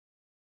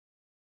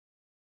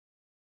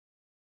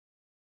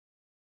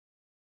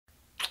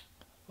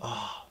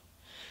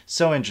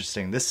So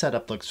interesting. This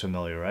setup looks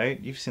familiar, right?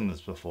 You've seen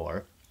this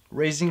before.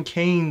 Raising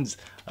Cane's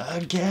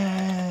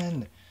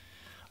again.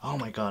 Oh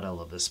my God, I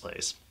love this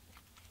place.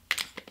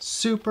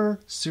 Super,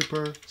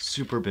 super,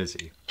 super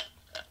busy.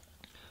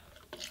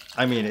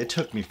 I mean, it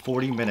took me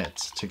 40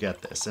 minutes to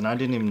get this, and I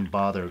didn't even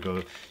bother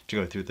to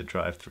go through the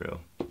drive-thru.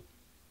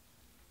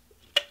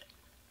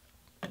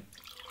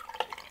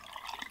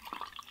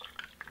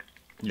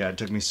 Yeah, it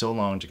took me so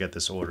long to get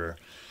this order,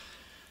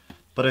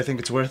 but I think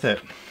it's worth it.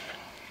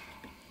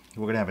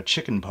 We're gonna have a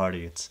chicken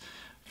party. It's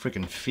a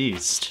freaking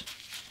feast.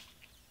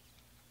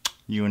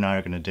 You and I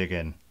are gonna dig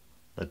in.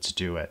 Let's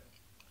do it.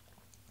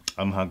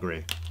 I'm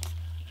hungry.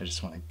 I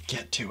just want to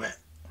get to it.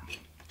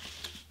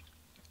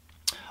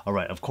 All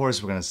right, of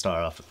course we're gonna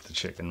start off with the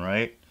chicken,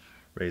 right?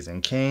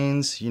 Raising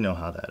Cane's, you know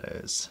how that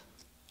is.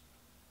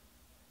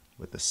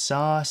 With the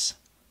sauce.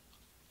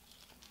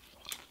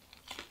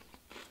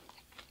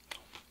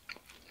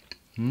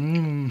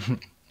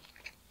 Mmm.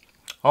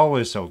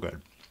 Always so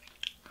good.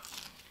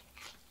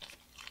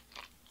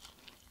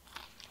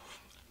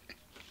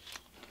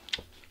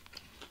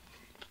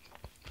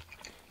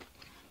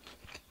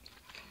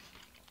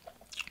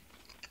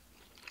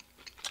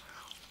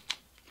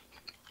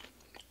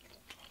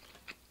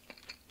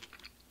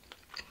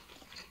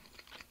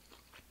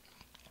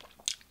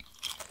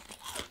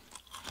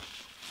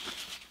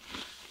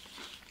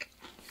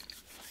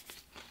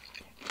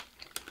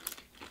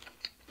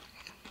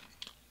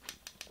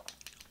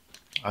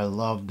 I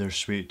love their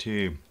sweet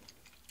tea.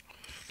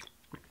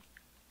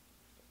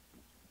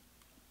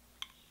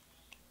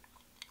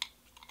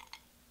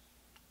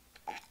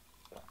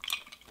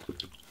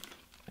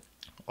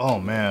 Oh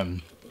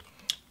man.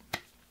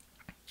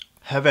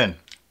 Heaven.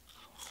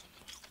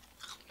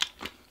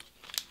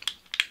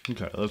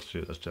 Okay, let's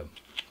do this too.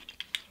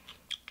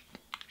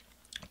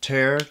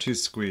 Tear to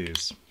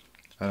squeeze.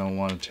 I don't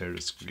want to tear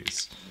to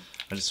squeeze.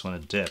 I just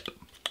want to dip.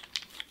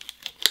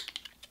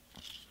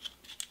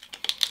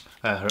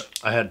 I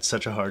had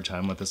such a hard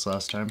time with this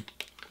last time.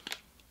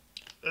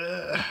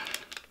 Ugh.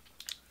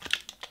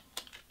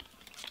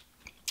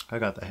 I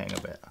got the hang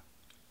of it.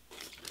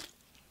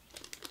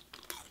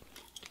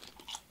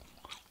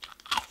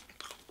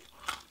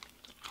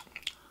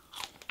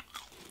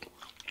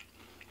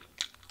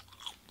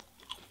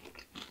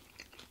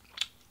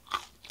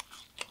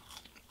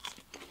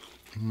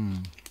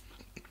 Mmm.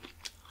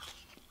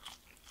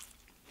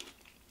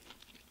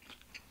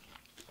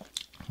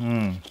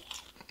 Mmm.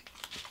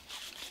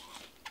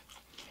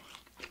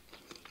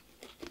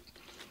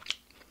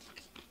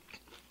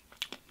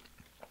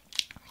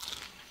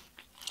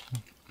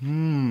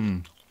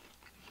 Mmm.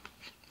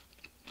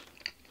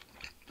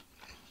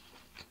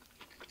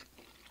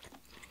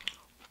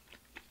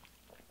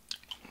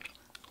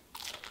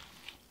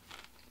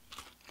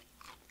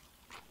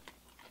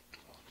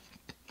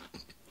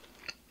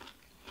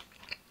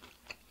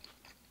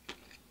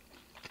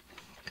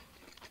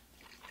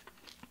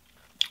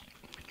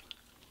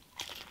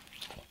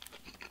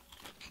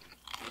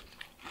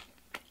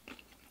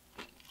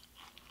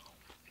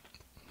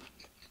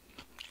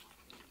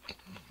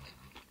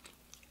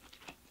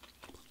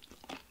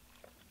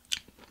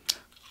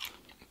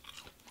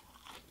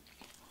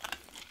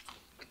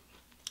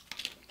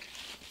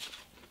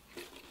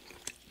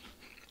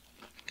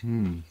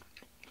 Hmm.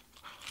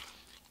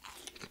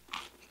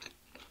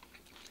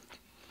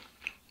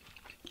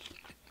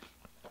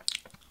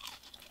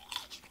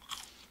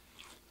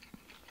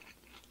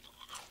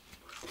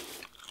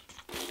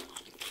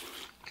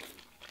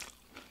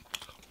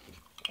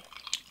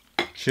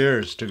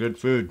 Cheers to good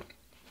food.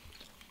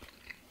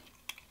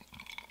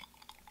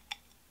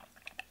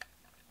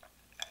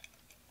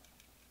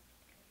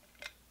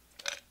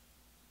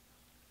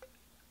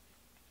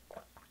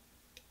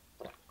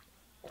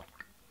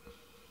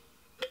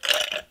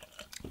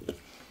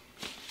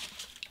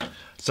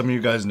 Some of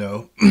you guys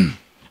know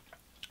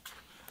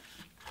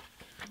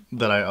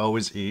that I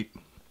always eat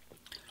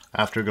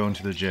after going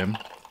to the gym.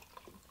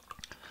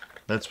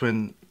 That's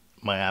when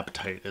my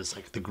appetite is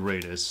like the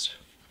greatest.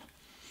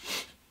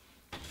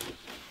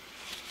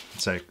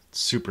 It's like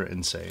super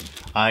insane.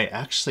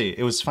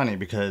 It was funny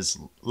because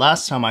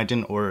last time I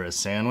didn't order a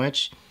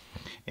sandwich,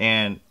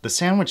 and the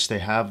sandwich they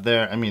have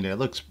there, I mean,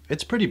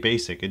 it's pretty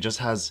basic. It just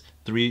has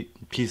 3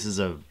 pieces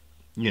of,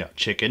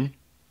 chicken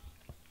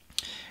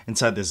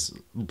inside this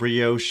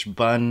brioche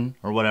bun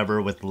or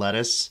whatever with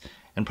lettuce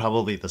and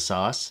probably the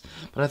sauce.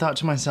 But I thought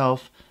to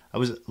myself, I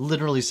was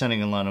literally sitting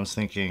in line, I was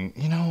thinking,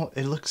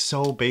 it looks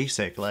so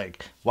basic.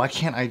 Like, why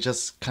can't I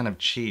just kind of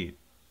cheat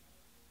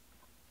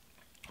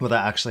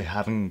without actually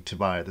having to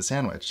buy the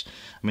sandwich?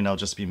 I mean, I'll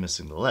just be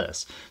missing the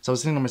lettuce. So I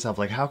was thinking to myself,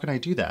 like, how can I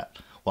do that?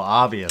 Well,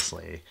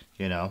 obviously,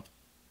 I'm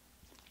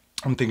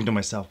thinking to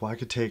myself, well, I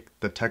could take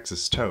the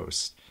Texas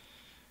toast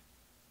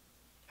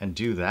and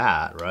do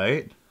that,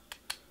 right?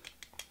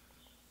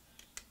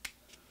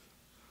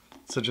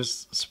 So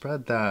just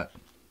spread that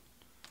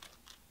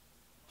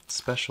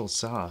special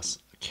sauce,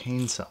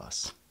 cane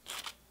sauce,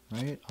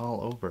 right, all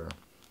over.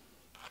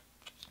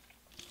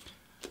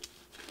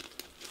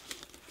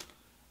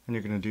 And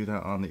you're gonna do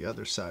that on the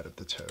other side of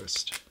the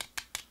toast.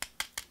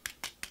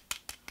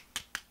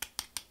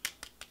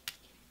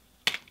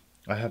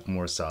 I have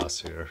more sauce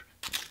here,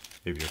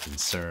 if you're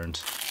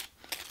concerned.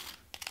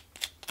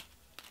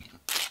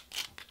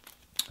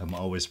 I'm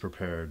always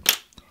prepared.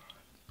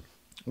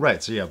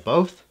 Right, so you have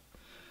both,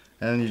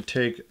 and then you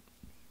take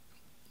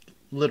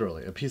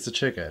literally a piece of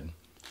chicken,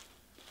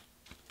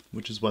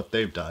 which is what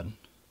they've done,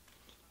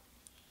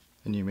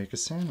 and you make a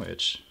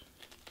sandwich.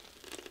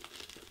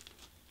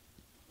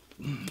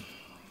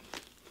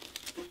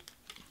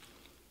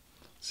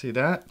 See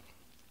that?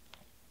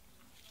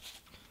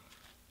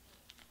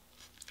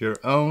 Your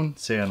own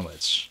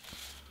sandwich.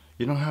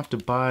 You don't have to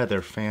buy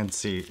their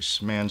fancy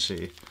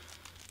schmancy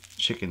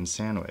chicken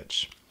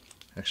sandwich.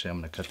 Actually, I'm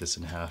gonna cut this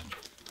in half.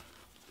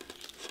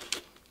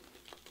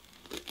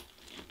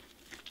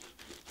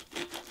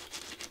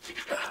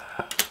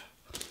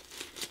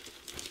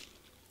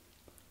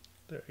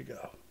 There you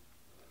go.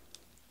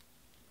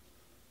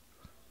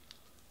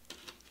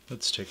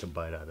 Let's take a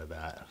bite out of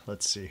that.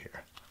 Let's see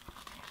here.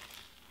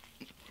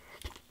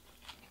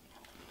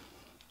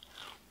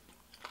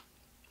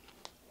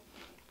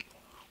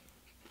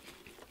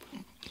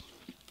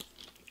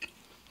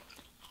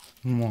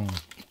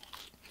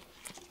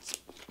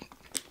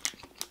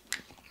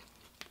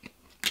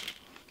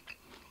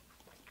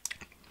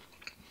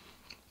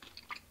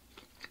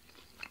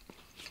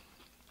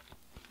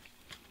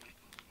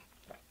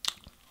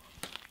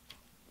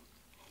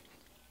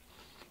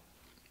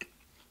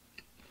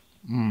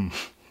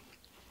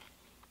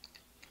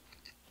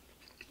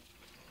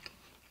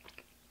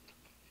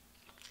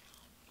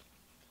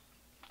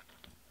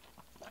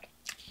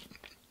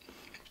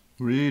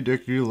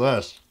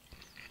 Ridiculous.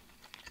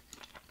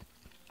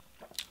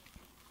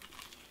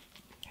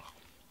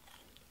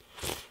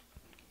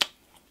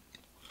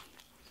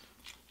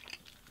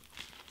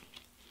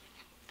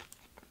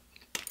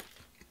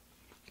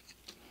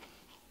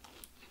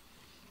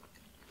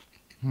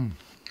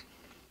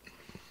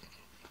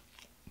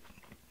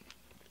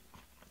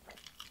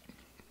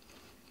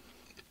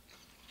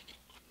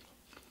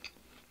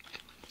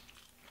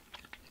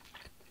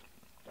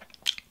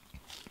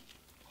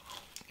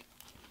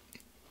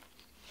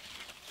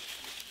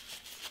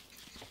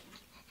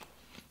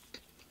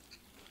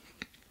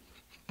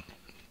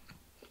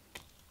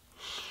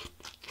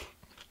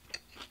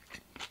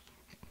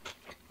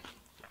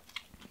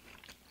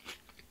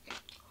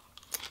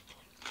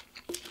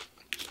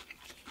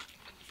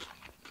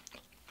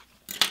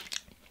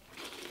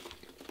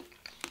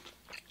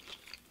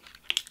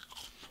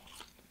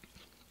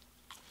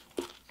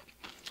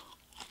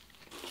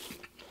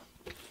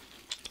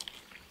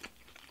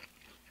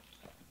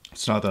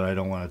 It's not that I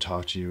don't want to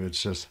talk to you,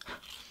 it's just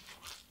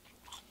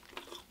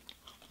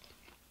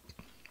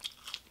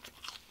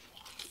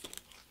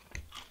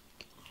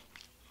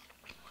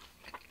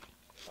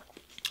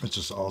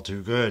all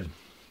too good.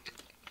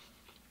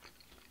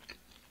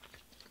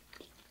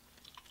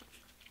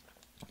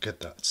 Get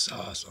that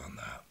sauce on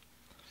that.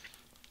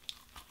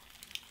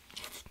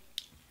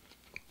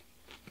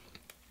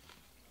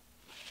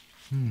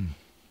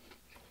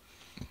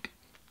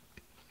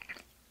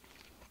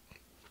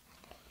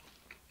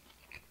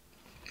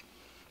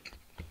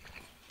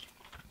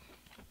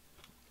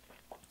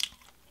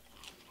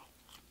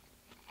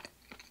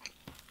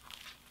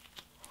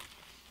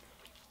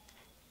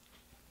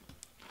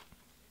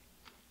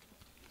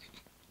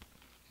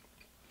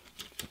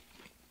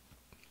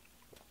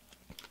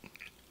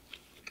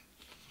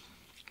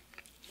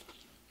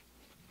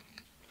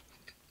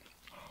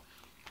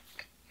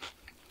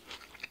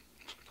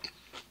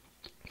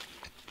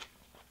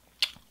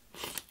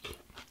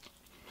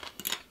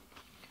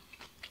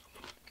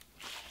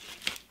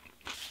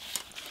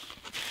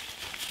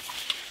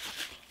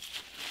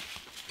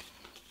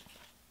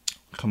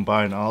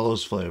 Combine all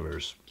those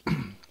flavors.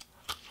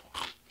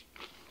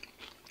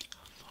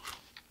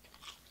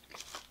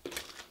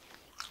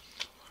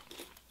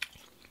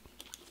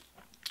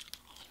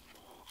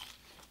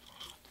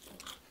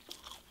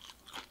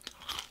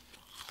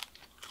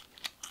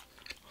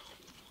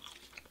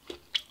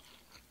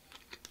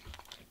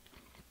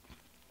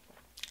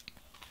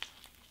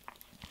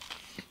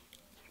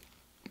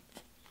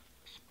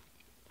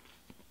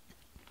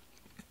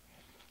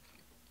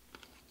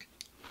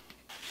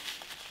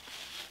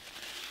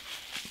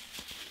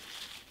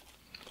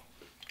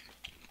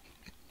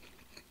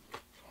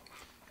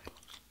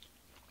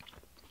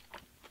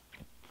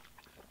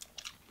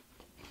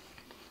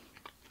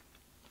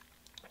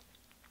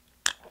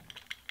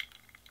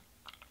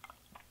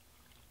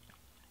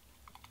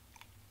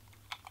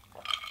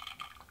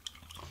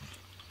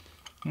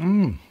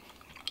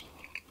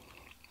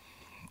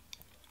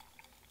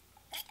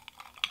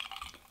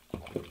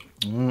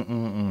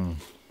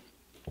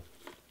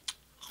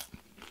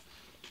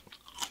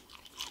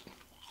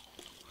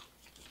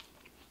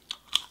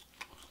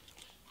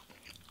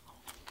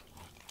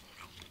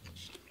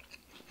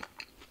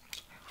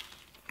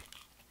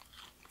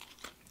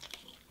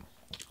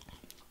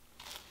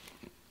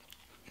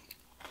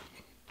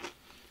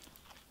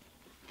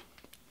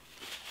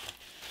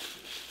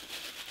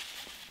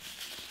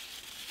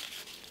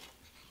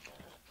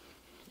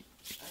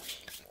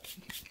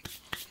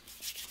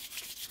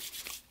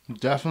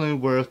 Definitely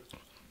worth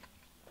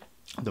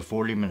the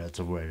 40 minutes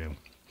of waiting.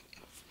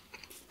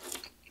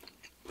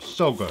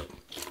 So good.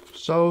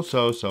 So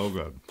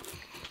good.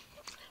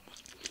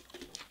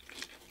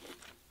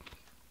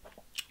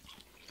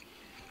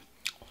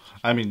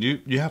 I mean,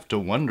 you have to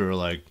wonder,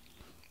 like,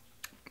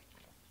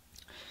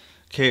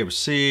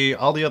 KFC,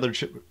 all the other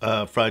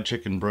fried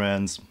chicken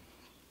brands,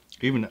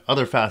 even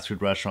other fast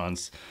food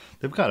restaurants,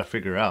 they've got to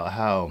figure out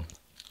how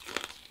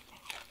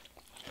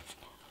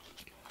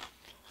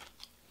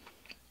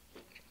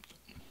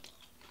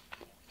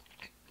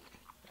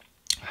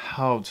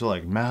to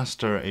like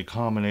master a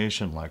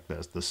combination like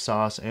this, the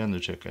sauce and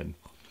the chicken.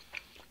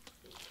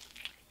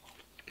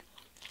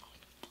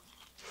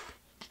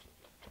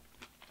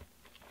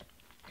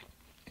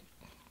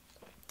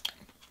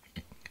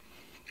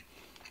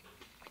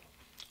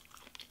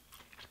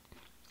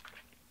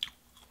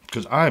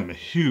 Because I'm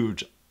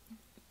huge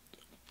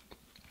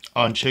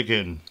on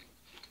chicken.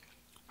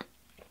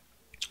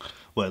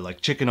 What,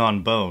 like chicken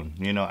on bone?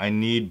 You know, I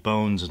need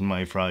bones in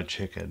my fried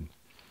chicken.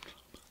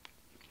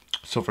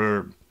 So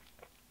for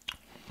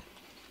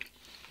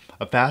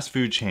a fast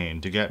food chain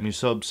to get me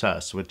so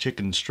obsessed with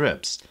chicken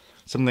strips,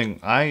 something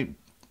I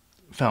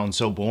found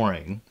so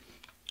boring,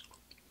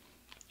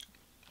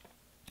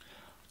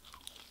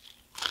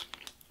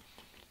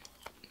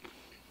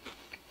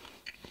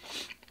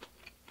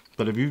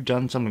 but if you've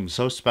done something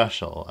so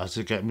special as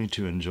to get me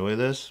to enjoy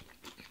this,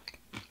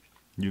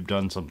 you've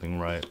done something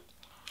right.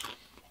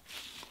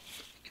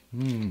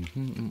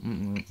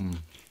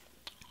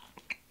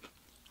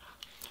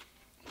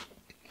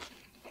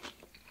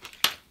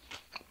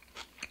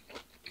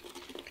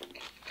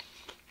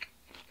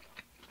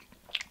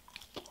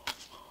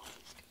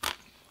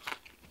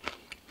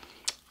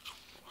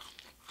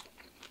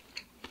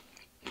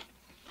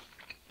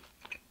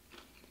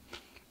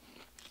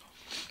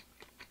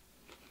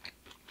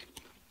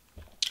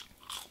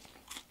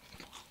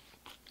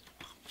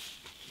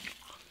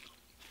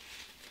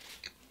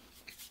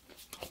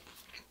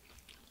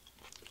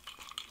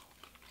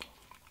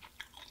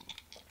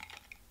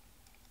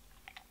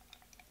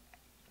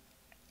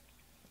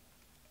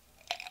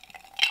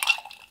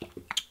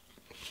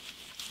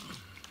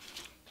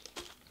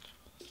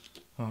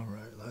 All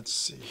right, let's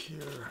see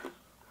here.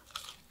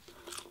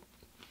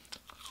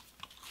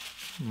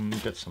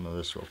 Get some of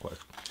this real quick.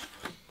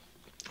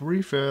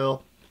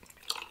 Refill.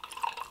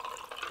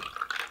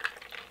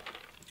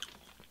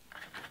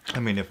 I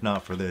mean, if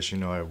not for this, you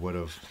know, I would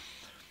have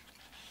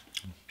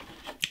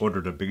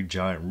ordered a big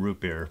giant root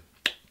beer.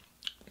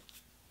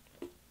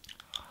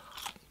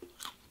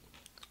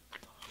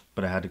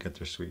 But I had to get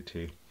their sweet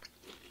tea.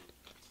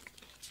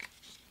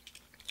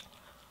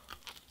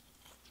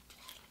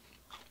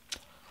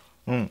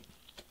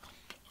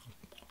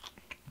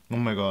 Oh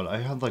my god, I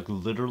had like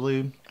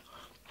literally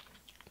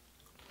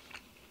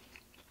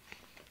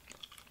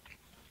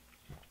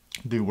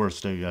the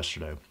worst day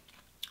yesterday.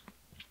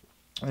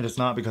 And it's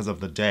not because of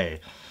the day.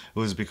 It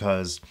was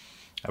because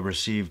I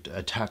received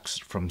a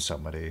text from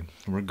somebody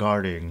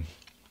regarding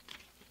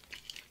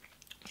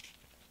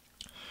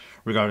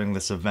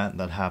this event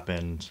that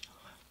happened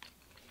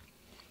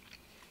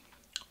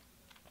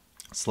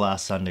this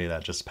last Sunday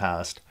that just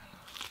passed.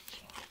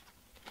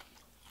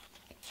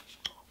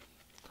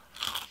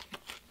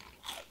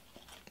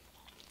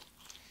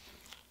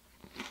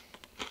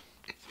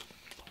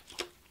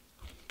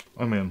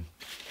 I mean,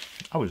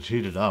 I was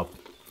heated up.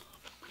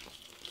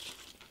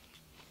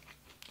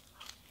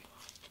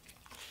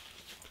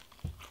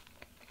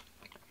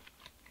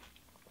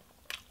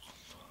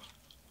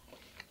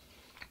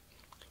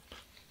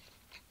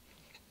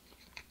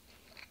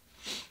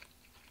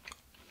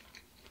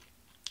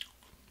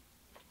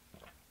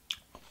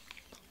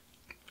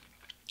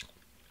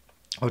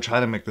 I'll try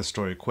to make this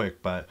story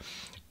quick, but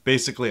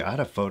basically I had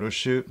a photo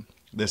shoot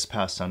this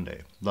past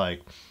Sunday.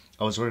 Like,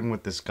 I was working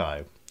with this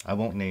guy. I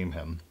won't name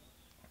him.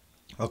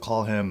 I'll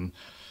call him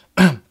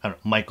I don't know,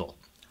 Michael.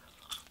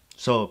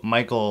 So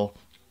Michael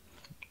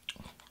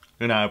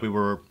and I, we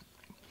were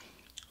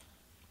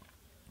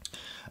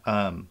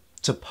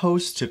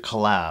supposed to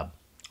collab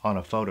on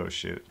a photo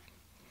shoot.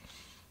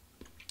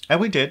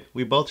 And we did.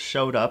 We both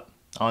showed up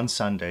on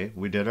Sunday.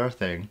 We did our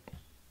thing.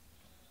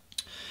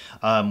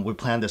 We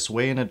planned this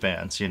way in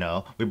advance, you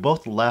know. We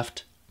both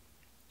left,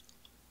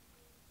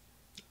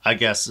 I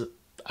guess,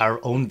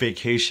 our own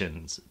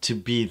vacations to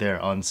be there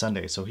on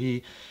Sunday. So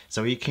he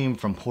came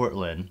from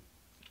Portland,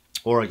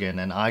 Oregon,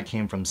 and I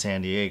came from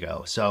San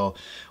Diego. So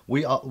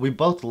we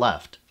both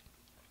left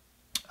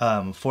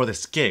for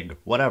this gig,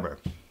 whatever.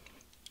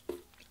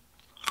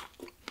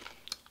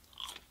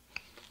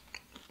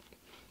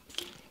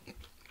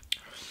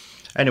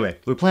 Anyway,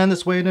 we planned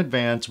this way in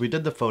advance. We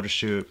did the photo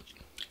shoot.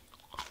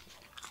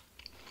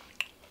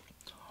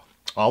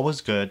 All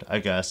was good, I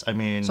guess. I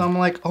mean, so I'm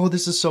like, oh,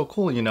 this is so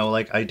cool, you know,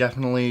 like I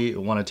definitely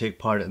want to take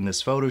part in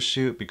this photo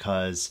shoot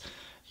because,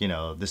 you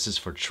know, this is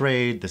for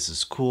trade, this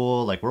is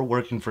cool, like we're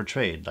working for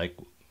trade, like,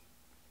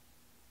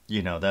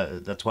 you know,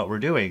 that's what we're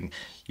doing.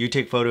 You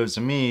take photos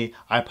of me,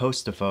 I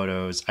post the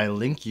photos, I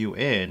link you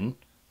in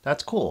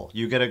That's cool.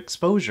 You get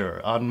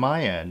exposure on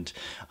my end.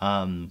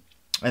 And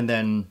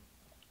then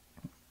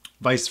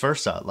vice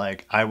versa.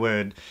 Like I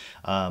would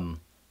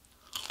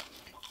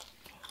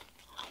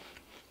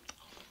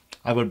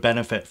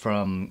benefit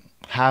from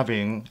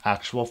having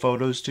actual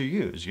photos to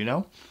use, you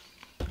know?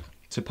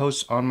 To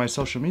post on my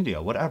social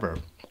media, whatever.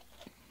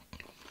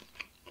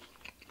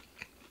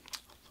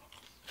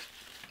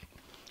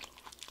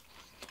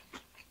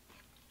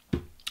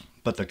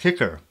 But the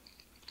kicker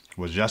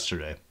was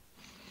yesterday.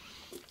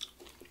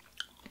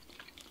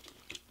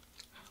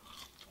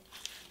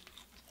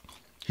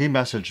 He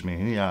messaged me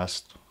and he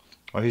asked,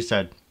 or he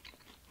said,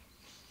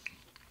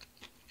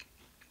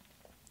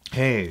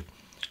 hey,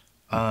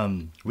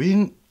 we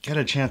didn't get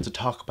a chance to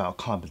talk about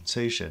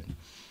compensation.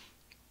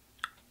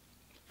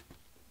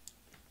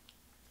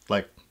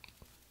 Like,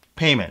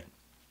 payment.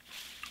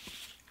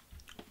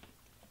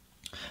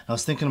 I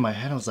was thinking in my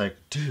head, I was like,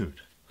 dude,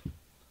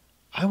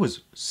 I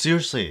was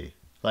seriously,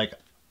 like,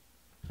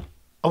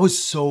 I was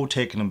so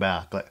taken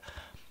aback. Like,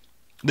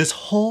 this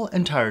whole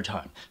entire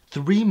time,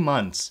 3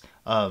 months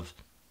of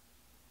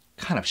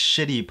kind of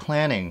shitty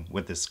planning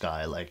with this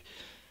guy, like,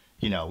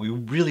 you know, we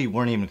really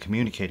weren't even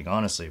communicating,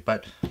 honestly,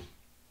 but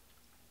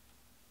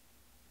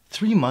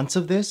 3 months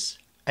of this,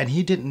 and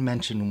he didn't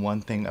mention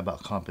one thing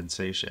about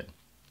compensation.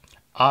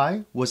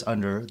 I was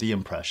under the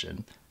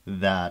impression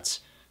that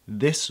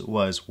this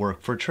was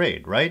work for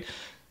trade, right?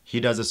 He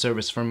does a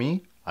service for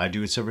me, I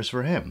do a service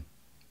for him.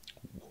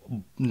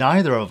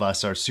 Neither of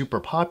us are super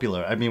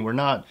popular. I mean,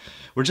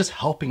 we're just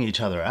helping each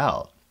other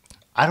out.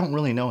 I don't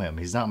really know him.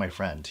 He's not my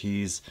friend.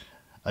 He's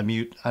I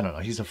don't know,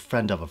 he's a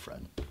friend of a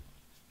friend.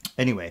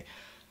 Anyway,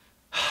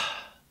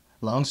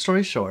 long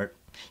story short,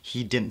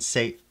 he didn't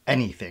say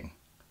anything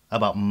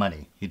about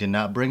money. He did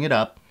not bring it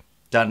up,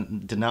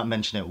 did not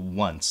mention it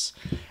once.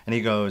 And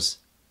he goes,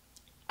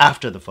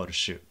 after the photo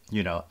shoot,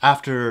 you know,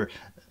 after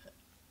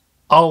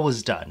all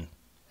was done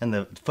and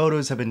the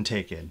photos have been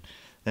taken,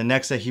 the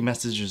next day he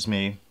messages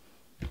me,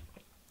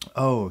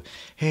 oh,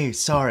 hey,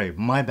 sorry,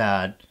 my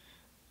bad.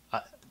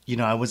 You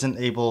know, I wasn't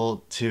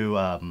able to,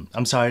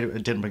 I'm sorry I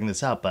didn't bring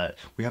this up, but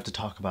we have to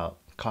talk about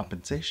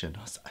compensation.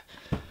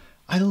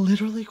 I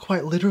literally,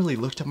 quite literally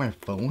looked at my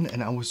phone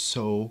and I was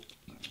so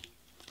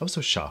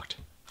shocked.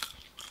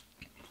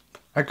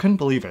 I couldn't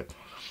believe it.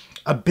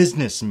 A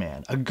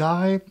businessman, a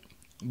guy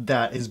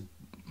that is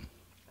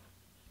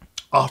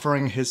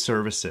offering his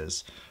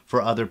services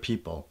for other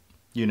people,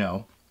 you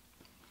know.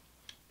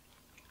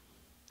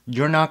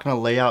 You're not going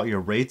to lay out your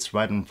rates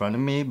right in front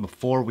of me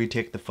before we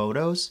take the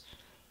photos?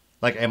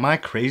 Like, am I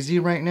crazy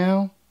right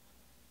now?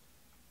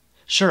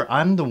 Sure,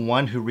 I'm the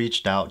one who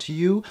reached out to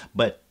you,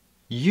 but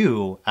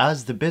you,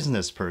 as the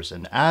business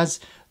person, as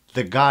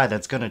the guy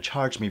that's going to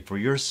charge me for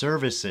your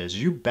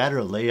services, you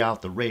better lay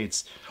out the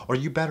rates, or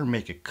you better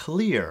make it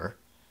clear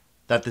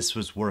that this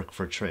was work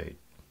for trade.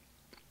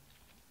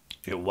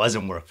 It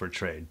wasn't work for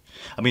trade.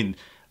 I mean,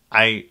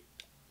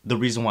 the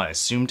reason why I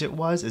assumed it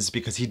was is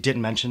because he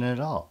didn't mention it at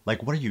all.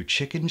 Like, what are you,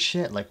 chicken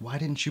shit? Like, why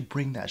didn't you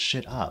bring that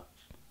shit up?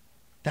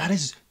 That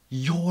is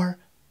your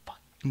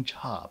fucking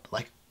job.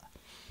 Like,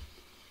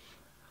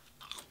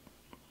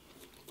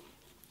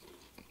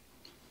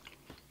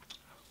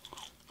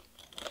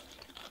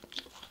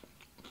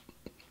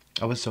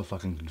 I was so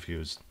fucking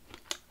confused.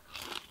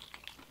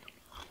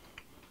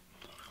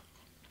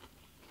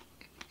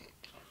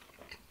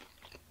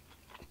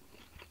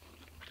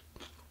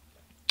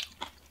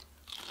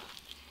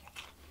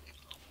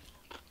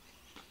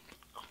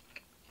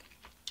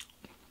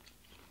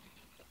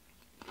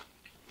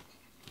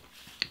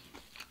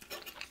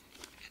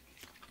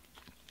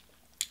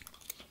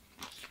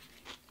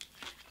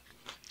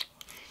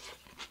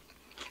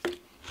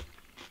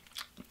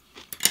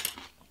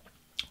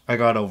 I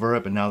got over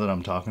it, but now that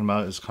I'm talking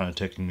about it, it's kind of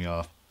ticking me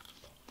off.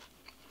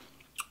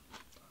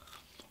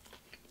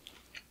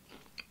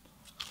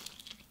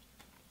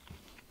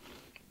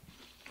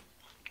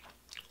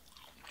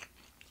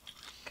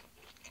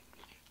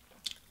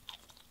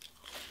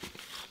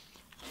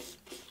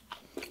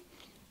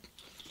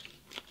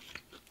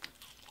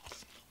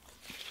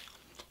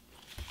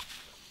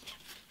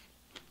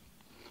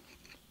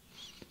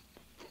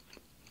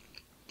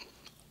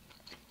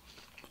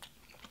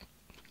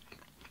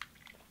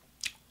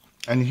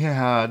 And he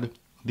had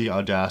the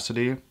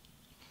audacity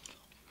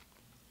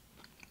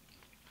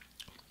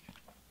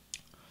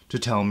to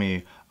tell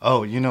me,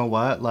 oh, you know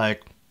what?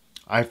 Like,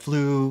 I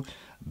flew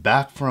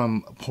back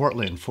from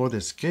Portland for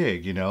this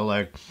gig, you know,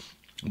 like,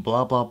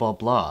 blah, blah, blah,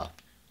 blah.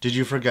 Did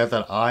you forget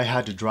that I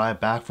had to drive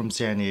back from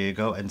San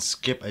Diego and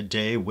skip a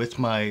day with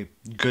my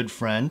good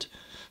friend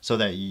so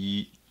that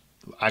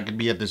I could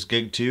be at this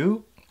gig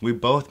too? We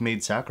both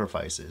made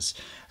sacrifices.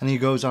 And he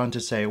goes on to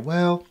say,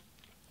 well,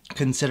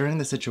 considering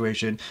the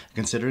situation,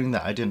 considering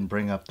that I didn't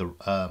bring up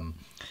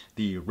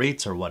the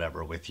rates or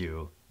whatever with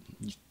you,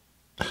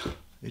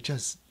 it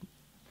just...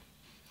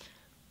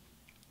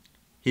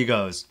 He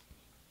goes,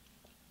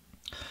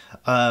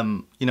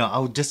 you know,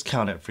 I'll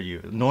discount it for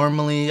you.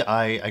 Normally,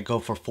 I go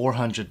for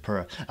 $400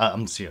 per...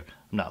 I'm serious,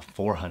 not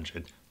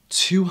 $400,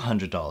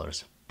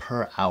 $200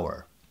 per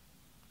hour.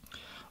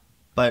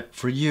 But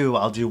for you,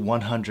 I'll do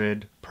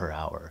 100 per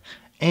hour.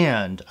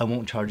 And I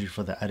won't charge you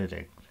for the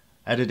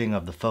editing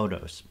of the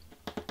photos.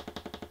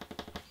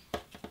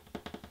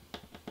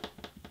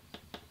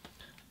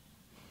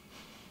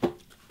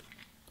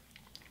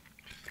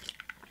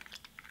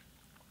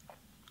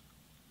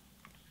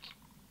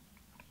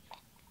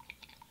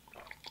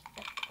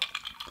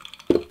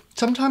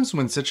 Sometimes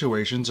when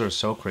situations are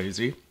so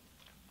crazy,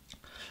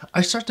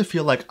 I start to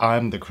feel like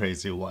I'm the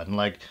crazy one.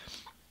 Like,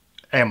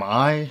 am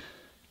I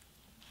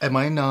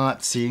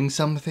not seeing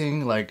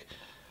something? Like,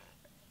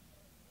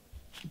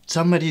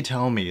 somebody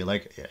tell me,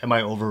 like, am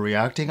I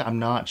overreacting? I'm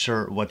not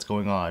sure what's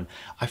going on.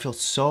 I feel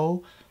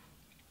so,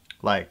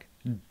 like,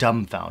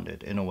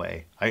 dumbfounded in a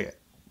way. I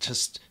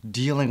just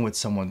dealing with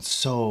someone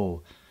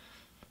so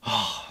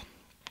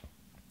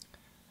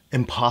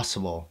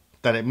impossible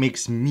that it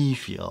makes me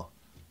feel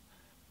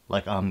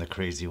like I'm the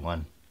crazy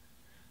one.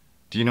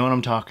 Do you know what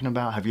I'm talking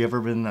about? Have you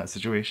ever been in that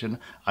situation?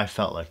 I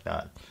felt like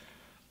that.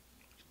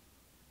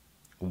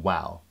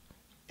 Wow.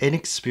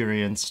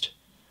 Inexperienced.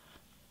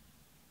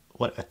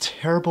 What a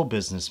terrible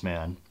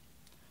businessman.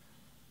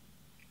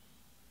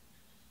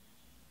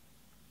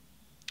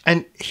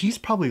 And he's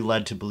probably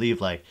led to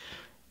believe like,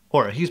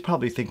 or he's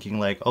probably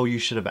thinking like, oh, you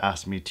should have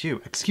asked me too.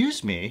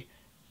 Excuse me?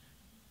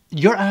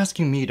 You're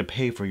asking me to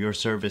pay for your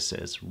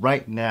services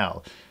right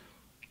now.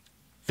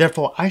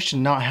 Therefore, I should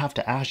not have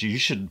to ask you. You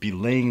should be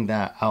laying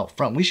that out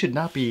front. We should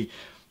not be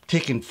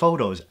taking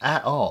photos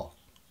at all.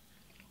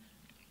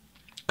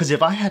 Because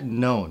if I had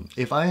known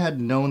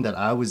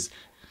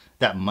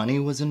that money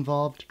was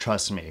involved,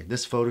 trust me,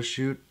 this photo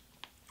shoot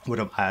would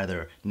have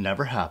either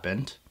never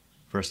happened,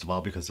 first of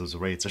all, because those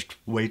rates are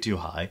way too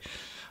high,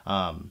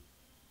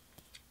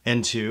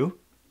 and two,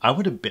 I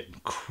would have been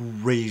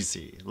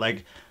crazy.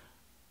 Like,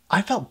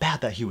 I felt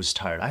bad that he was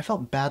tired. I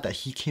felt bad that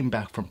he came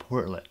back from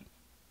Portland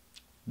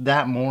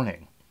that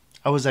morning.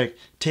 I was like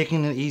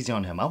taking it easy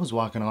on him. I was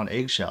walking on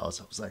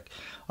eggshells. I was like,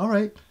 all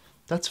right,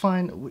 that's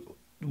fine.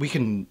 We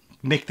can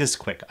make this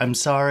quick. I'm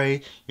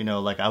sorry. You know,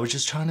 like I was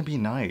just trying to be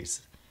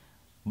nice.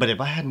 But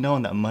if I had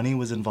known that money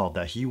was involved,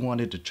 that he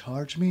wanted to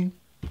charge me,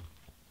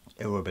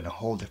 it would have been a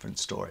whole different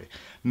story.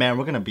 Man,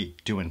 we're going to be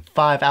doing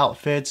 5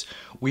 outfits.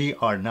 We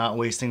are not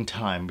wasting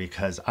time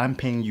because I'm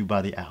paying you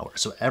by the hour.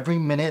 So every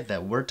minute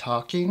that we're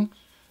talking,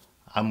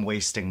 I'm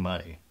wasting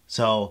money.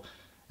 So,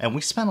 and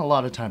we spent a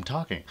lot of time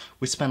talking.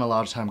 We spent a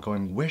lot of time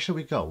going, where should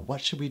we go?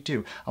 What should we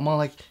do? I'm all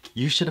like,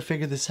 you should have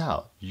figured this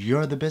out.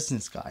 You're the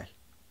business guy.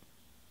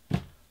 Oh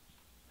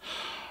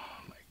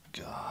my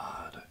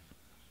God.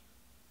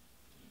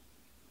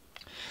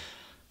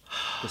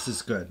 This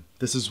is good.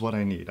 This is what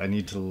I need. I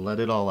need to let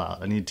it all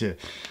out. I need to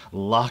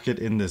lock it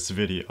in this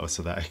video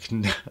so that I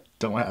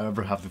don't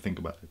ever have to think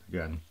about it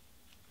again.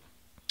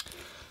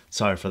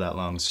 Sorry for that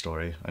long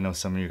story. I know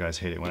some of you guys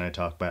hate it when I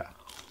talk, but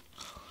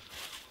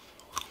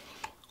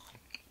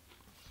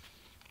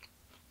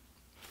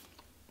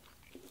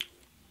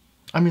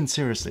I mean,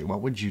 seriously,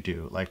 what would you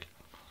do? Like,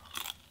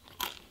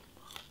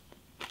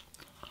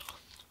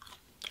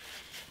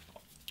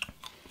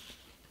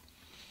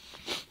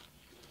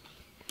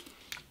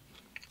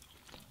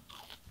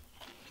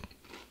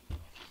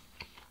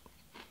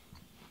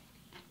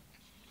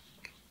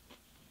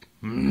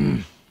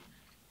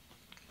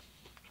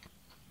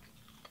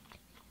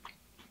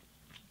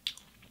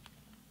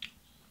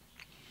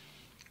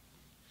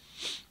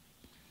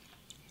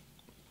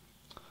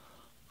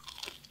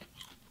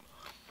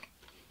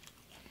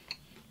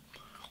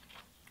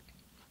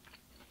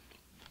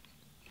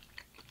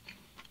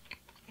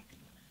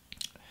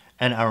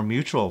 and our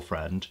mutual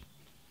friend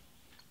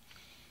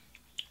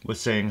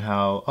was saying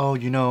how, oh,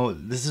 you know,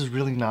 this is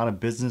really not a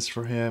business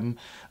for him.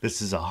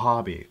 This is a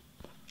hobby.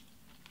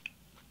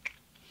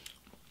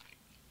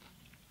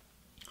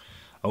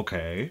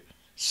 Okay,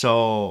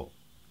 so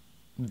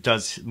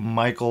does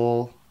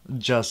Michael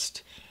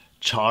just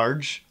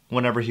charge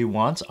whenever he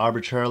wants,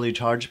 arbitrarily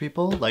charge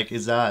people? Like,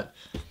 is that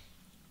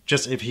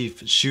just if he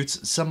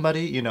shoots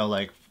somebody, you know,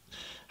 like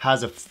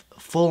has a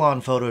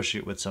full-on photo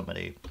shoot with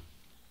somebody,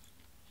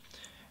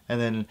 and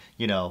then,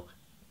 you know,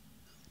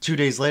 2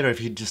 days later, if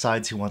he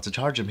decides he wants to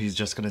charge him, he's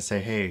just gonna say,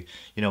 hey,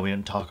 you know, we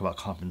didn't talk about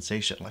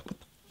compensation. Like,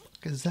 what the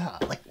fuck is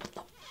that? Like, what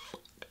the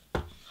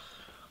fuck?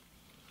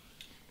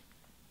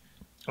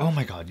 Oh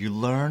my God, you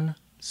learn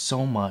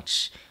so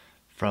much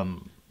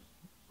from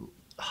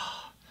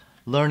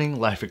learning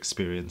life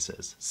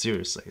experiences.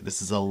 Seriously,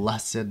 this is a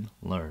lesson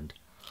learned.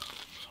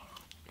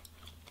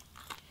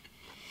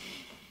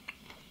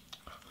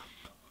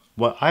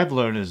 What I've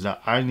learned is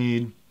that I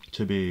need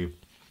to be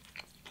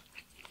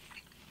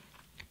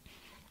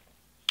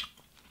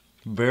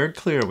very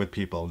clear with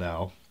people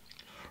now,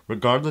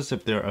 regardless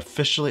if they're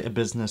officially a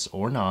business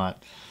or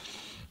not,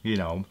 you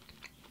know,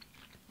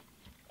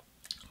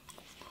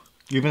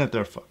 even if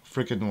they're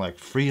freaking like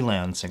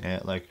freelancing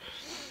it, like,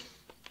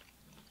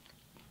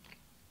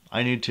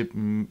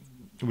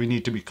 we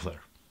need to be clear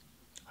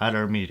at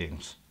our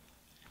meetings.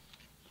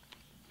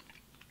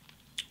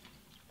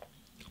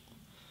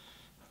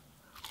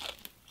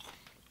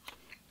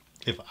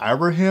 If I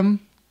were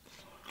him,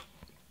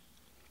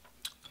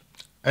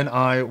 and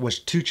I was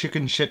too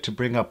chicken shit to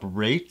bring up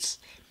rates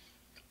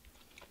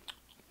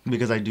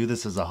because I do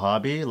this as a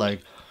hobby,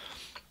 like,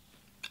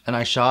 and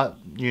I shot,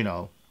 you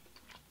know,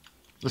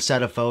 a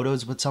set of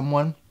photos with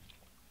someone,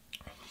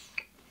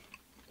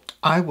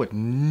 I would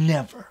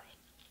never,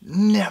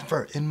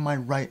 never in my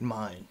right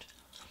mind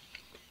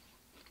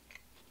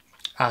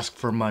ask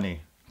for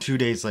money 2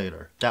 days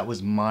later. That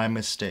was my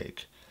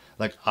mistake.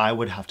 Like, I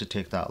would have to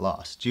take that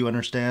loss. Do you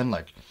understand?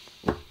 Like,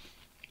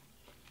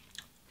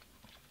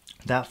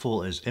 that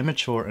fool is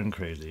immature and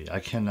crazy. I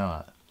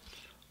cannot.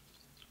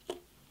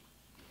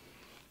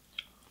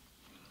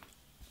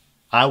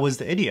 I was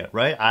the idiot,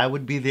 right? I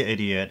would be the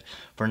idiot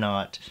for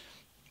not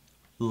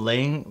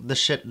laying the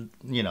shit,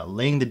 you know,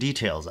 laying the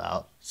details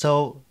out.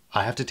 So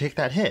I have to take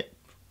that hit,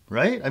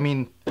 right? I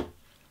mean,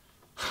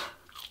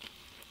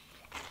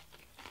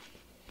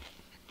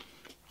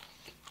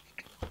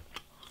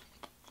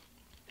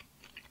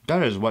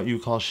 that is what you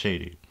call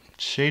shady.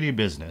 Shady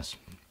business.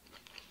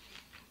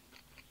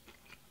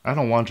 I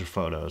don't want your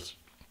photos.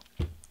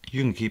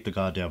 You can keep the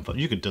goddamn photo.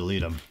 You could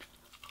delete them.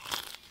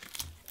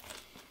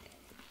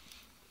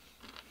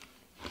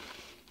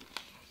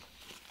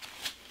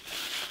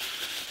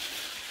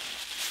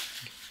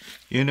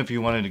 Even if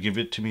you wanted to give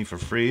it to me for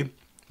free,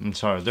 I'm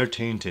sorry, they're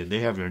tainted.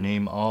 They have your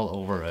name all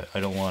over it. I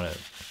don't want it.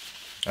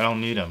 I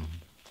don't need them.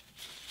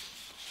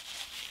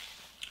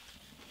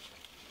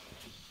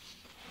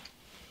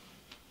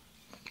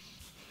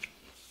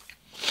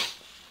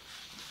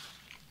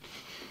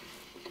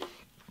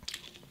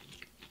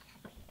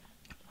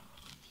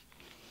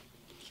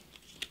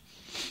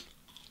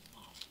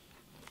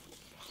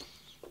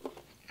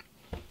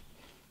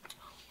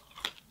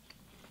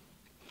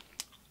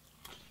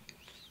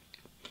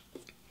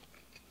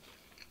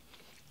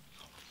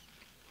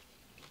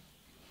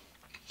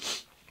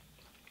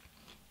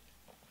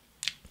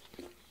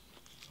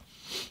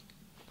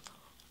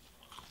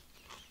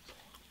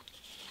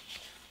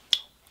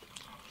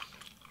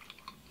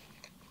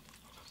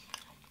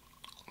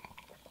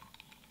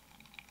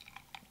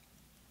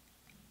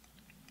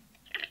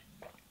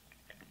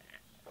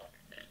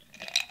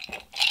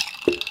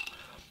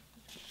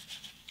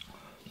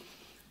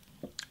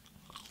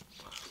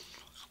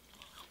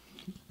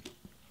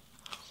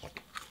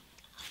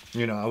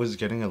 You know, I was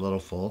getting a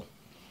little full,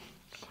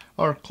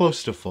 or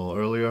close to full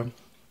earlier.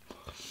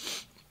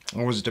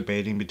 I was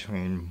debating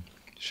between,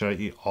 should I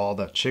eat all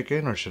that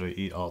chicken or should I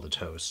eat all the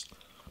toast?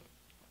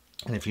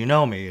 And if you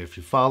know me, if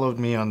you followed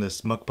me on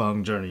this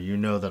mukbang journey, you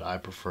know that I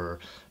prefer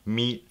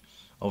meat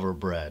over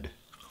bread.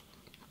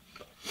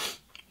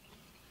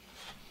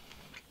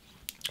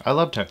 I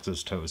love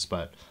Texas toast,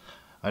 but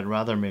I'd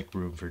rather make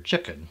room for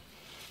chicken.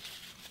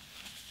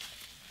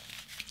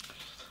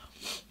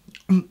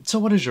 So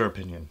what is your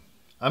opinion?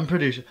 I'm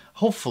pretty,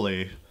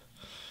 hopefully,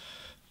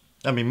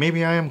 I mean,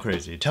 maybe I am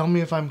crazy. Tell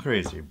me if I'm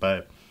crazy,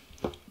 but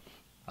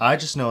I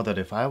just know that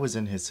if I was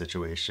in his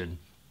situation,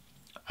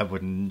 I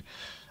would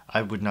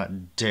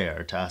not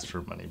dare to ask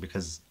for money,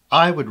 because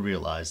I would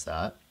realize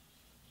that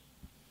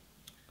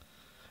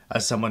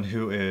as someone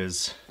who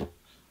is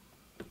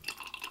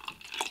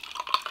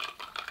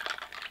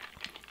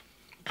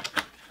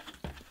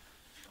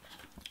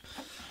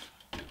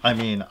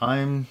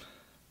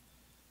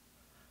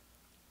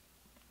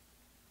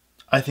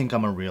I think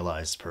I'm a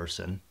realized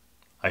person.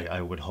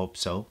 I would hope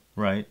so,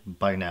 right?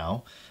 By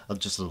now,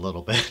 just a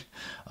little bit.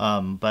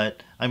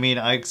 But I mean,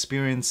 I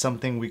experienced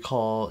something we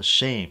call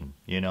shame.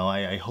 You know,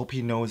 I hope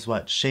he knows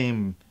what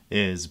shame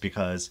is,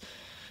 because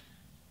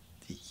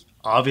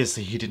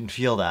obviously he didn't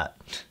feel that.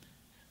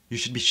 You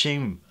should be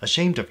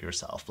ashamed of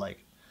yourself.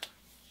 Like,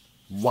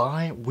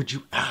 why would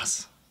you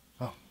ask?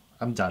 Oh,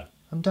 I'm done.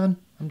 I'm done.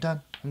 I'm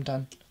done. I'm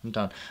done. I'm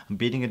done. I'm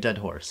beating a dead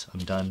horse. I'm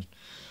done.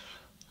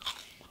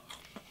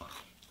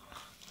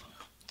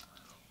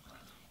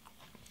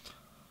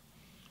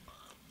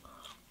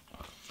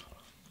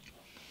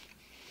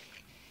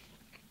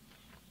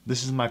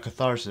 This is my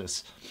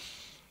catharsis.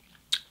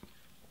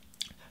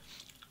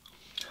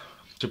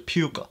 To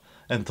puke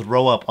and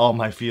throw up all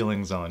my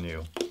feelings on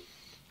you.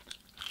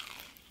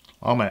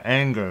 All my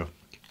anger.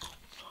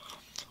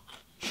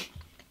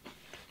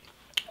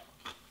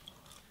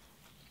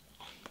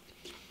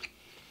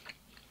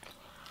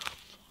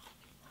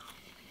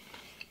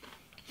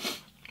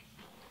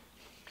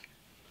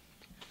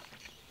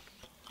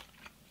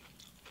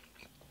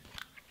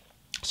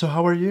 So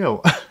how are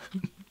you?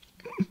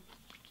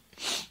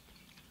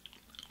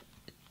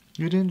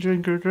 You didn't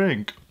drink your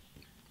drink.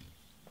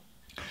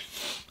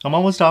 I'm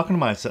almost talking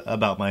to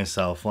about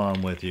myself while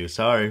I'm with you.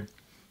 Sorry.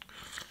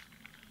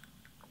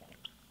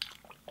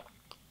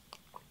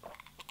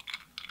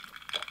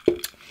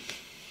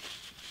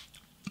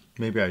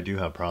 Maybe I do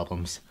have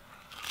problems.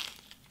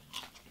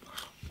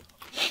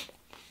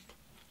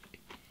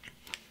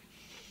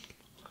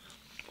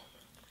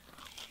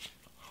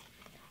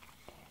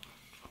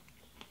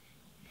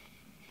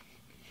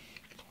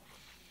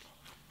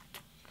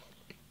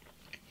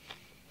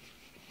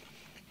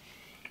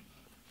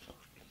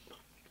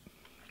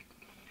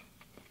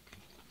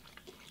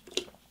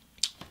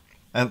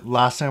 And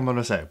last thing I'm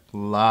gonna say,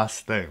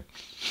 last thing.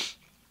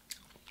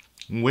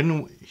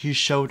 When he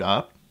showed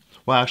up,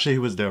 well, actually he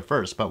was there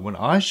first, but when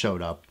I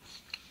showed up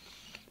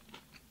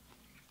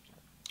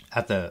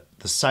at the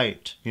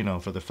site, you know,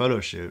 for the photo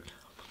shoot,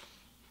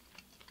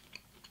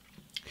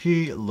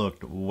 he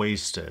looked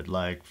wasted,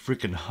 like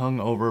freaking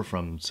hungover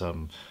from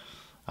some,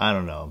 I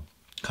don't know,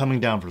 coming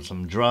down from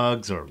some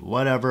drugs or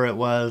whatever it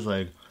was.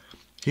 Like,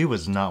 he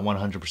was not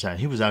 100%.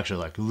 He was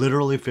actually like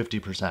literally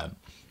 50%.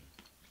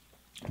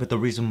 But the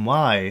reason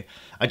why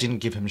I didn't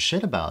give him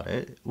shit about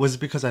it was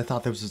because I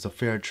thought this was a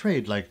fair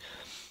trade. Like,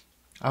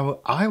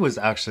 I was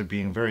actually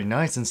being very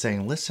nice and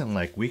saying, listen,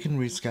 like, we can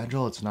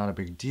reschedule. It's not a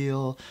big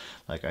deal.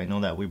 Like, I know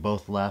that we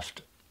both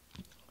left,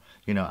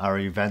 you know, our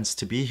events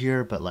to be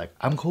here, but like,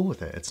 I'm cool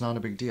with it. It's not a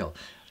big deal.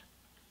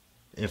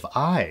 If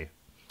I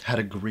had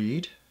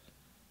agreed,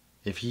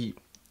 if he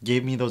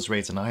gave me those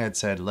rates and I had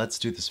said, let's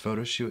do this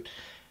photo shoot,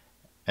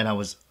 and I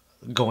was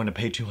going to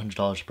pay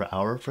 $200 per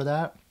hour for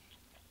that,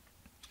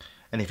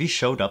 and if he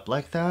showed up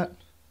like that,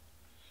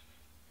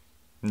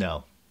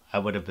 no, I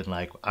would have been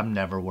like, I'm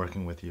never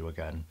working with you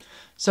again.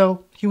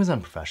 So he was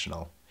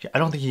unprofessional. I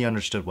don't think he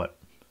understood what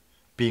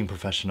being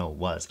professional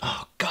was.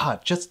 Oh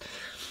God, just...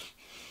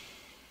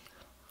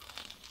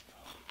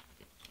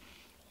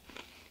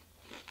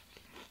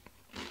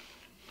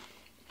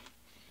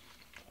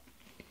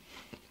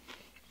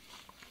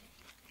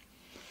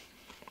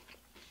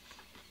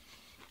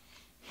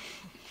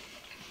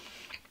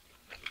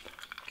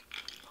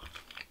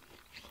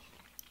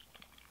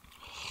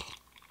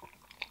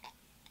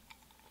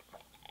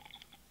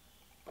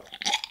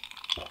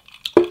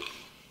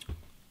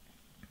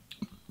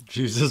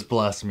 Jesus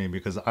bless me,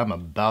 because I'm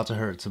about to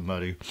hurt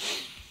somebody.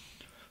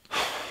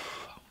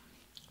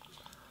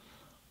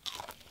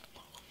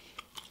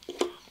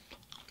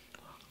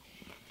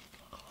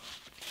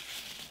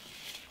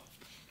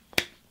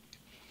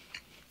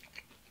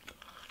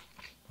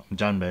 I'm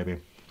done, baby.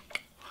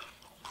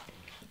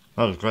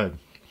 That was good.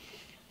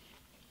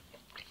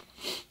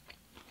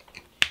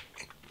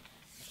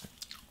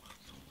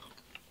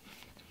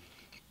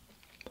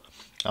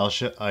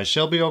 I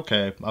shall be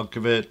okay.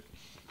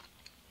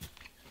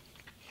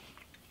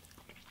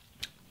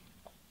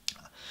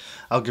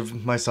 I'll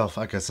give myself,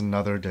 I guess,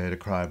 another day to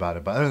cry about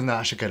it. But other than that,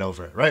 I should get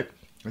over it, right?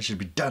 I should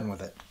be done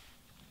with it.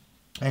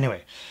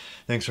 Anyway,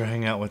 thanks for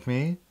hanging out with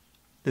me.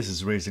 This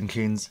is Raising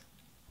Cane's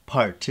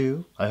Part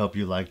 2. I hope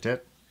you liked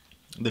it.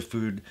 The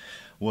food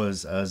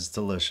was as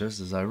delicious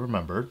as I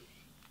remembered.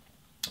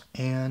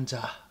 And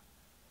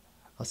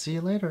I'll see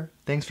you later.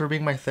 Thanks for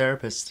being my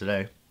therapist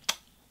today.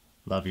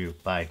 Love you.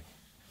 Bye.